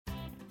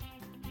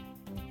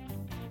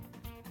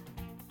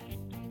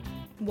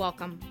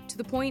Welcome to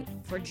The Point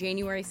for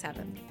January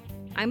 7th.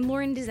 I'm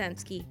Lauren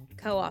Dzenski,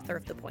 co-author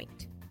of The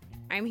Point.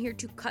 I'm here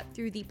to cut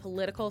through the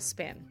political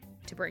spin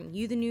to bring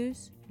you the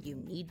news you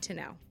need to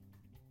know.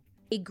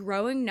 A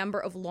growing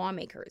number of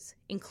lawmakers,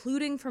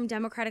 including from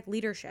Democratic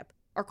leadership,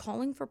 are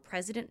calling for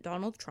President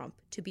Donald Trump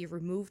to be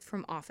removed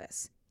from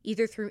office,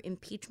 either through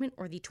impeachment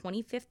or the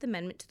 25th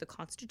Amendment to the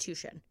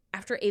Constitution,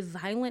 after a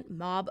violent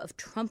mob of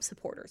Trump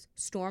supporters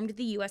stormed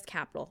the U.S.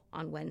 Capitol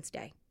on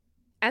Wednesday.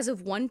 As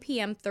of 1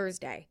 p.m.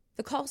 Thursday,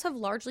 the calls have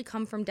largely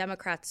come from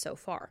Democrats so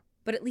far,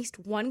 but at least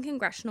one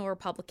congressional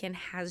Republican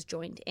has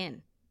joined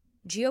in.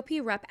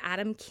 GOP Rep.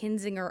 Adam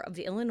Kinzinger of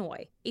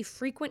Illinois, a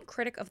frequent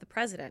critic of the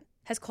president,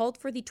 has called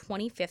for the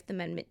 25th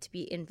Amendment to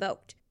be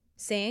invoked,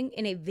 saying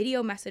in a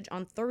video message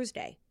on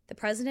Thursday, the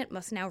president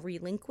must now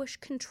relinquish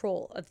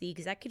control of the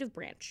executive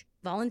branch,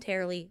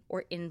 voluntarily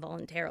or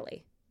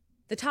involuntarily.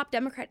 The top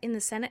Democrat in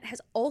the Senate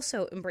has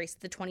also embraced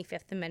the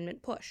 25th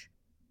Amendment push.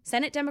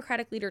 Senate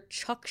Democratic leader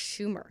Chuck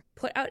Schumer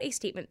put out a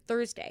statement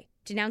Thursday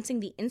denouncing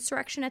the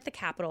insurrection at the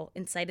Capitol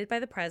incited by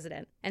the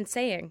president and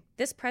saying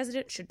this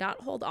president should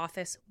not hold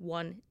office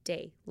one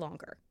day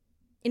longer.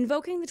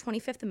 Invoking the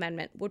 25th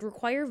Amendment would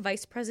require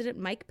Vice President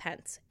Mike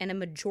Pence and a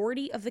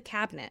majority of the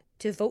cabinet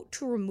to vote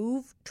to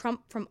remove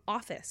Trump from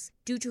office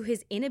due to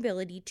his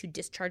inability to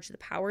discharge the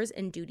powers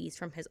and duties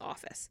from his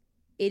office.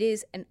 It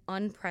is an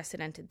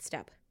unprecedented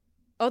step.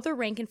 Other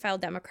rank-and-file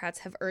Democrats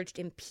have urged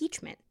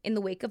impeachment in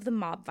the wake of the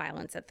mob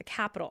violence at the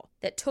Capitol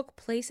that took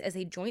place as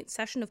a joint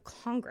session of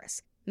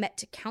Congress met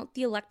to count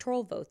the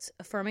electoral votes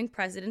affirming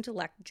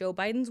President-elect Joe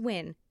Biden's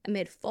win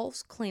amid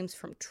false claims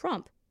from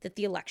Trump that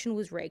the election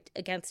was rigged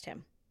against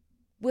him.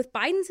 With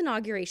Biden's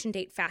inauguration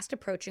date fast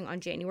approaching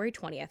on January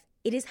 20th,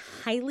 it is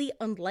highly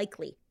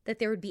unlikely that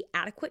there would be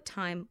adequate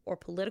time or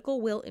political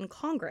will in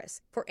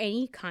Congress for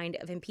any kind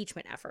of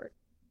impeachment effort.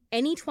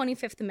 Any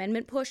 25th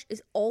Amendment push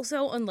is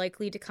also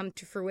unlikely to come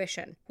to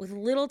fruition, with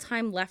little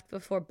time left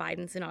before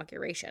Biden's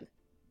inauguration.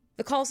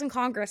 The calls in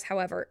Congress,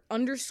 however,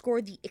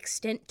 underscore the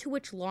extent to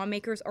which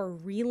lawmakers are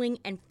reeling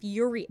and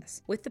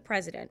furious with the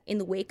president in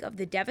the wake of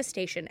the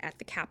devastation at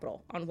the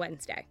Capitol on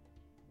Wednesday.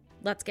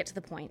 Let's get to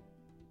the point.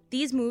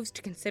 These moves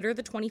to consider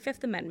the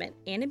 25th Amendment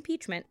and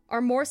impeachment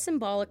are more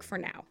symbolic for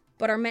now,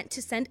 but are meant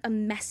to send a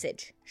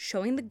message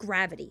showing the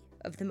gravity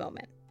of the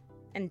moment.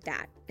 And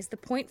that is The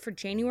Point for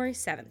January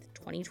 7th,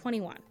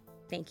 2021.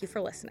 Thank you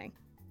for listening.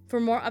 For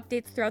more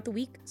updates throughout the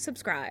week,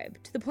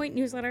 subscribe to The Point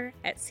newsletter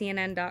at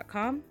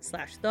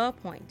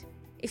cnn.com/thepoint.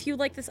 If you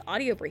like this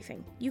audio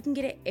briefing, you can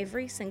get it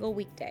every single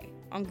weekday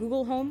on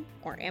Google Home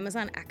or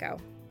Amazon Echo,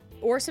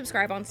 or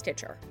subscribe on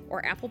Stitcher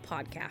or Apple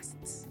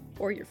Podcasts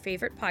or your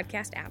favorite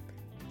podcast app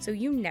so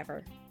you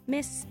never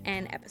miss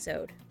an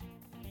episode.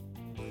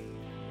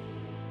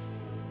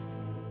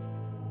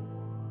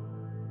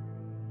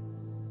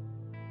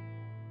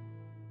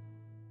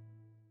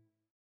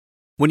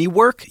 When you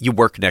work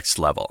next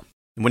level.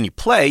 And when you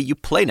play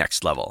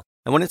next level.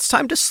 And when it's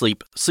time to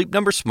sleep, Sleep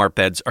Number smart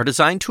beds are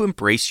designed to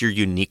embrace your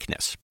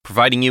uniqueness,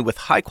 providing you with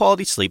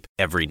high-quality sleep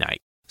every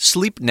night.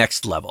 Sleep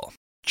next level.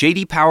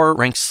 J.D. Power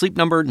ranks Sleep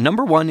Number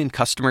 #1 in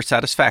customer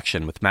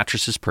satisfaction with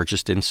mattresses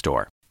purchased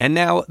in-store. And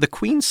now, the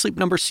Queen Sleep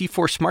Number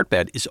C4 smart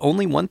bed is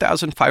only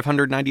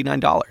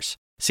 $1,599.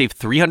 Save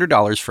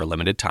 $300 for a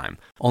limited time,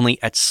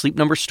 only at Sleep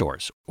Number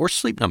stores or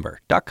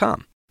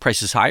sleepnumber.com.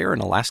 Prices higher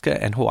in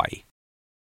Alaska and Hawaii.